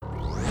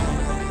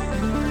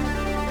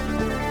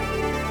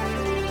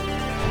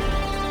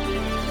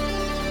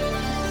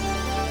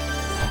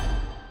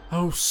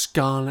Oh,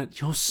 Scarlet,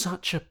 you're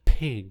such a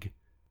pig.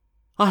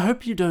 I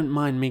hope you don't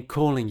mind me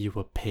calling you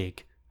a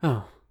pig.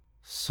 Oh,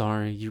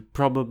 sorry, you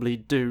probably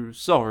do.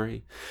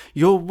 Sorry.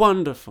 You're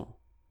wonderful.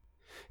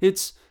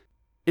 It's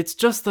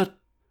just that,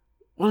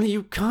 well,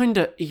 you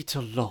kinda eat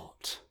a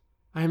lot.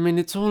 I mean,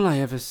 it's all I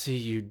ever see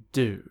you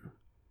do.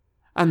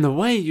 And the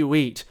way you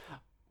eat,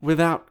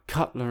 without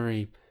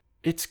cutlery,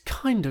 it's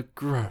kinda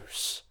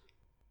gross.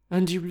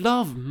 And you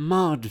love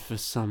mud for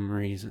some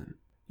reason.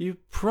 You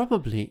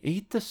probably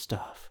eat the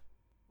stuff,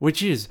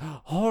 which is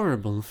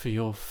horrible for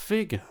your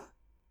figure.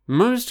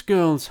 Most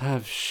girls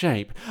have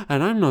shape,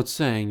 and I'm not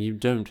saying you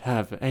don't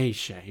have a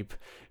shape.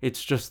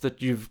 It's just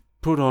that you've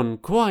put on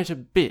quite a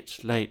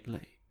bit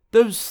lately.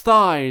 Those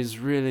thighs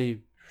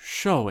really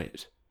show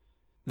it.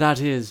 That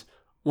is,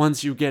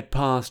 once you get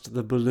past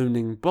the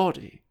ballooning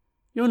body.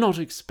 You're not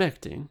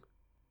expecting.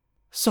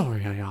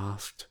 Sorry I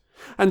asked.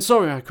 And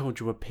sorry I called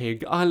you a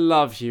pig. I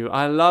love you.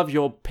 I love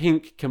your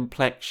pink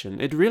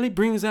complexion. It really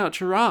brings out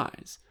your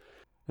eyes.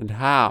 And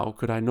how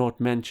could I not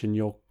mention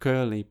your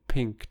curly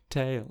pink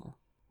tail,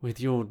 with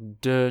your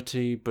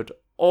dirty but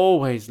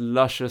always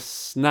luscious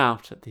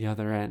snout at the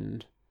other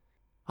end?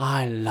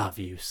 I love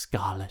you,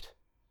 Scarlet.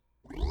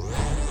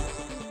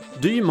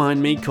 Do You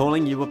Mind Me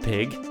Calling You a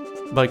Pig?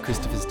 By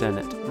Christopher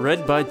Stennett.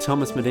 Read by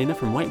Thomas Medina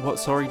from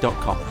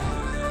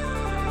WaitWhatSorry.com.